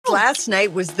last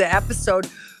night was the episode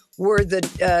where the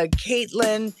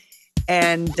Caitlin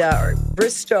and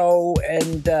Bristow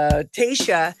and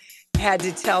Tayshia had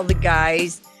to tell the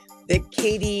guys that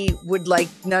Katie would like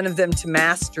none of them to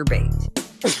masturbate.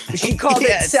 She called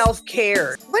it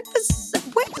self-care. What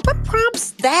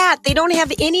prompts that? They don't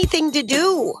have anything to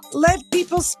do. Let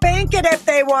people spank it if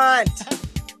they want.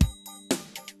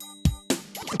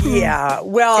 Yeah.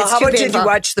 Well, how about did you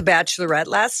watch The Bachelorette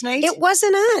last night? It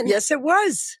wasn't on. Yes, it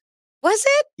was. Was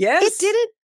it? Yes.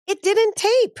 It didn't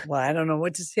tape. Well, I don't know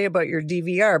what to say about your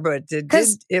DVR, but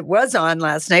it was on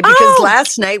last night because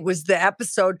last night was the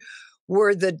episode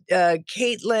where the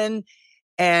Caitlin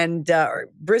and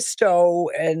Bristow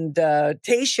and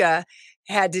Tayshia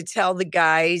had to tell the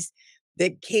guys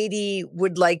that Katie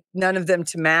would like none of them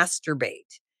to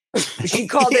masturbate. She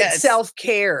called it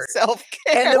self-care.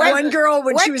 Self-care. And the one girl,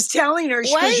 when she was telling her,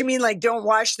 she goes, you mean like don't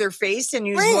wash their face and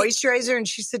use moisturizer? And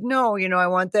she said, no, I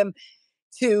want them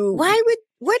to. Why would,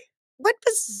 what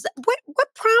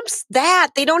prompts that?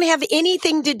 They don't have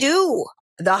anything to do.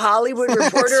 The Hollywood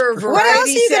Reporter of Variety what else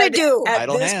are you going to do? At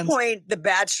this point, The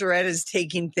Bachelorette is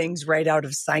taking things right out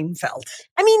of Seinfeld.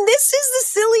 I mean, this is the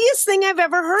silliest thing I've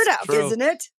ever heard of. True. Isn't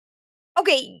it?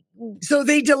 Okay. So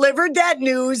they delivered that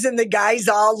news and the guys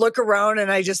all look around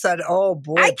and I just thought, oh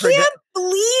boy. I can't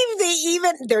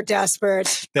believe they're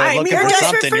desperate. They're looking they're for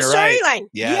desperate something, for you're right. storyline.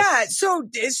 Yeah. So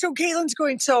Caitlin's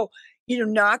going,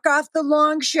 knock off the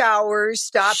long showers,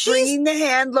 stop bringing the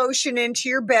hand lotion into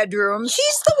your bedroom.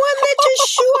 She's the one that just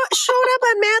showed up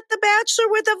on Matt the Bachelor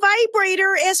with a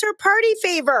vibrator as her party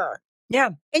favor.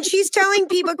 Yeah. And she's telling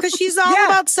people, because she's all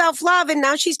about self-love, and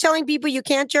now she's telling people you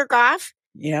can't jerk off.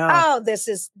 Yeah. Oh,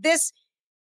 this.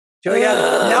 Julia,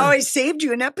 now I saved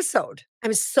you an episode.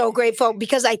 I'm so grateful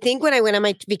because I think when I went on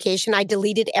my vacation, I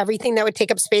deleted everything that would take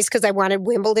up space because I wanted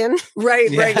Wimbledon. Right.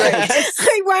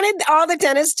 I wanted all the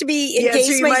tennis to be in case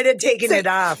so you might have taken it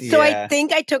off. So I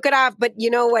think I took it off. But you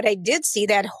know what? I did see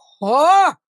that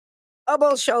horrible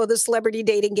show, The Celebrity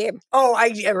Dating Game. Oh, I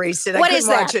erased it. What I is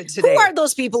couldn't that? watch it today. Who are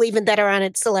those people even that are on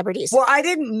it, celebrities? Well, I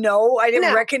didn't know. I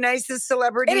didn't recognize the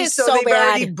celebrities. It is so they've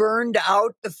already burned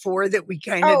out the 4 that we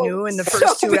kind of knew in the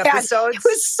first 2 episodes. It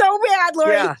was so bad,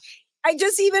 Lori. Yeah. I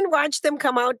just even watched them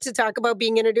come out to talk about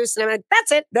being introduced, and I'm like,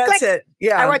 that's it. That's it.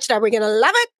 Yeah. I watched it. Are we going to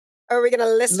love it or are we going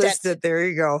to list it? There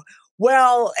you go.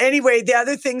 Well, anyway, the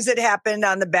other things that happened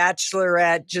on The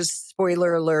Bachelorette, just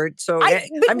spoiler alert. So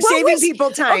I'm saving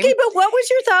people time. Okay, but what was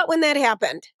your thought when that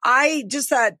happened? I just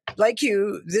thought, like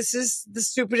you, this is the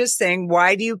stupidest thing.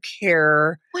 Why do you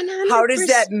care? 100%. How does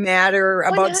that matter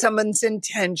about someone's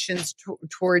intentions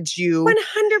towards you? 100%.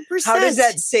 How does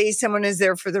that say someone is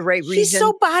there for the right reason? She's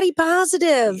so body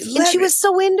positive. And she was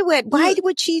so into it. Why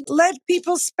would she? Let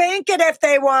people spank it if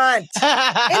they want.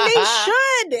 And they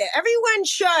should. Everyone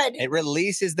should. It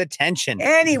releases the tension.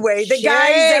 Anyway, the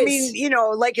guys, I mean,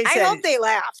 like I said. I hope they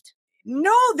laughed.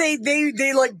 No, they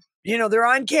like, they're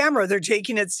on camera. They're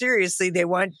taking it seriously. They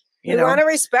want, you want to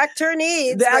respect her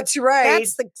needs. That's right.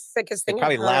 That's the sickest thing. They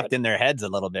probably laughed in their heads a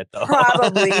little bit, though.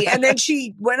 Probably. And then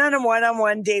she went on a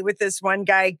one-on-one date with this one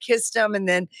guy, kissed him, and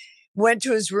then went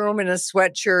to his room in a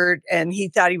sweatshirt. And he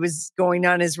thought he was going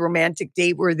on his romantic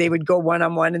date where they would go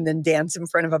one-on-one and then dance in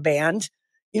front of a band.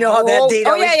 You know how that date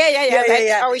always...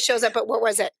 That always shows up. But what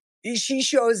was it? She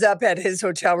shows up at his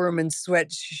hotel room in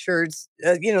sweatshirts,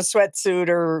 sweatsuit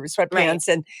or sweatpants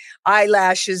and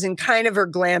eyelashes and kind of her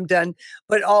glam done,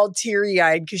 but all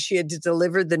teary-eyed because she had to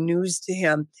deliver the news to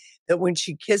him that when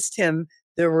she kissed him,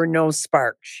 there were no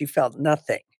sparks. She felt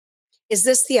nothing. Is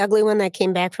this the ugly one that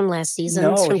came back from last season?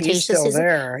 No, he's still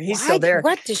there. He's still there.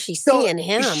 What does she see in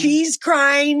him? She's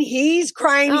crying. He's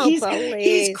crying. Oh,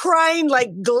 he's crying like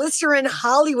glycerin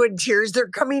Hollywood tears. They're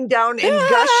coming down in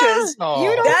gushes. Oh.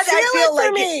 You don't I feel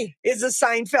like me. It is a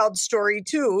Seinfeld story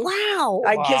too. Wow.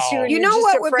 I kiss you and you you're know just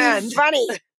what a would friend. be funny?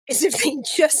 Is if they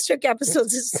just took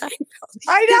episodes of Seinfeld.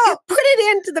 I know. Put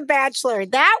it into The Bachelor.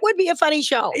 That would be a funny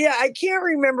show. Yeah, I can't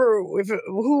remember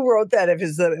who wrote that, if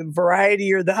it's the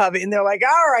Variety or the Hub. And they're like,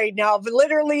 all right, now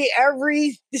literally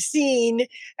every scene,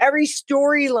 every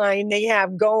storyline they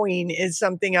have going is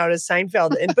something out of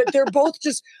Seinfeld. But they're both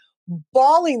just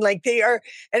bawling like they are.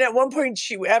 And at one point,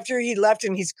 after he left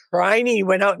and he's crying, he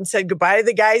went out and said goodbye to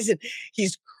the guys and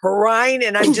he's crying.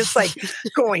 And I'm just like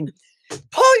going...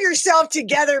 Pull yourself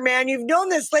together, man. You've known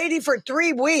this lady for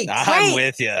 3 weeks. I'm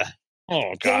with you. Oh,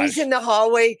 And gosh. he's in the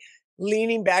hallway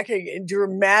leaning back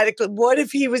dramatically. What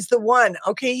if he was the one?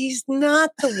 Okay, he's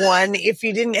not the one if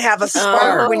you didn't have a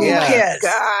spark when you kiss.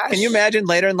 Gosh. Can you imagine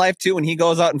later in life too when he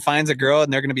goes out and finds a girl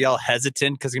and they're going to be all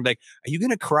hesitant because he's going to be like, "Are you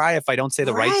going to cry if I don't say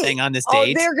the right thing on this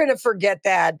date?" Oh, they're going to forget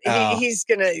that. He's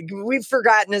going to. We've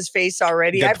forgotten his face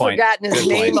already. I've forgotten his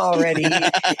name already.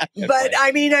 But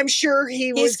I mean, I'm sure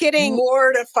he was getting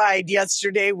mortified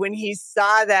yesterday when he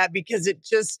saw that because it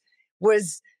just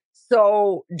was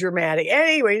so dramatic.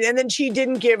 Anyway, and then she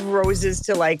didn't give roses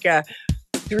to like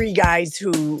 3 guys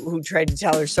who tried to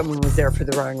tell her someone was there for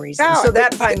the wrong reason. So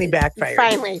that finally backfired.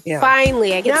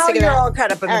 Finally, I get now sick of you're that. all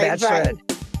caught up on The Bachelorette.